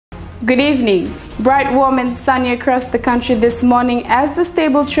Good evening. Bright, warm and sunny across the country this morning as the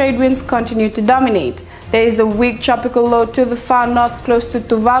stable trade winds continue to dominate. There is a weak tropical low to the far north close to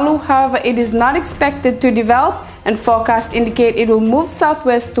Tuvalu. However, it is not expected to develop and forecasts indicate it will move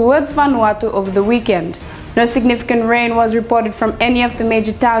southwest towards Vanuatu over the weekend. No significant rain was reported from any of the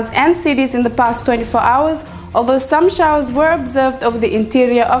major towns and cities in the past 24 hours, although some showers were observed over the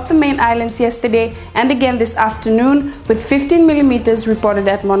interior of the main islands yesterday and again this afternoon, with 15 millimeters reported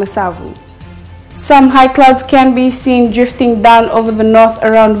at Monasavu. Some high clouds can be seen drifting down over the north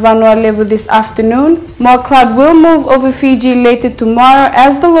around Vanuatu this afternoon. More cloud will move over Fiji later tomorrow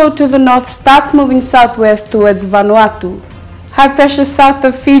as the low to the north starts moving southwest towards Vanuatu. High pressure south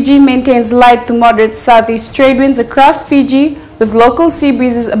of Fiji maintains light to moderate southeast trade winds across Fiji, with local sea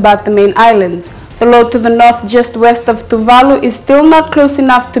breezes about the main islands. The low to the north just west of Tuvalu is still not close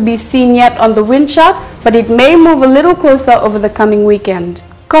enough to be seen yet on the wind chart, but it may move a little closer over the coming weekend.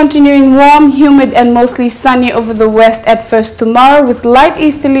 Continuing warm, humid and mostly sunny over the west at first tomorrow, with light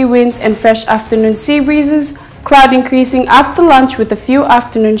easterly winds and fresh afternoon sea breezes, cloud increasing after lunch with a few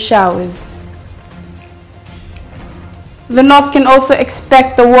afternoon showers. The north can also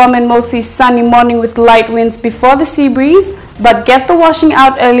expect a warm and mostly sunny morning with light winds before the sea breeze, but get the washing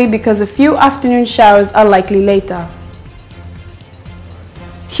out early because a few afternoon showers are likely later.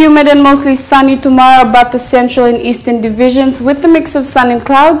 Humid and mostly sunny tomorrow about the central and eastern divisions with a mix of sun and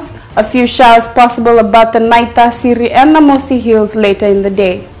clouds. A few showers possible about the Naita, Siri and Namosi hills later in the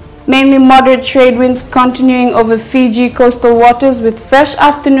day. Mainly moderate trade winds continuing over Fiji coastal waters with fresh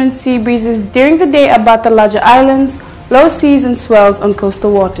afternoon sea breezes during the day about the larger islands, low seas and swells on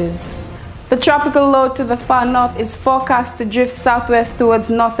coastal waters. The tropical low to the far north is forecast to drift southwest towards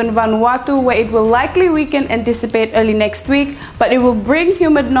northern Vanuatu, where it will likely weaken and dissipate early next week, but it will bring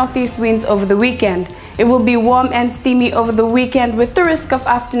humid northeast winds over the weekend. It will be warm and steamy over the weekend with the risk of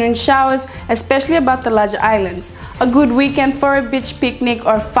afternoon showers, especially about the larger islands. A good weekend for a beach picnic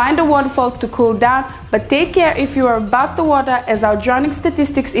or find a waterfall to cool down, but take care if you are about the water as our drowning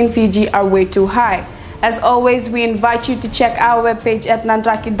statistics in Fiji are way too high. As always, we invite you to check our webpage at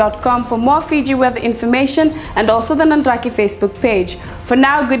NaDraki.com for more Fiji weather information and also the NaDraki Facebook page. For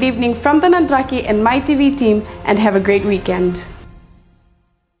now, good evening from the NaDraki and My TV team and have a great weekend.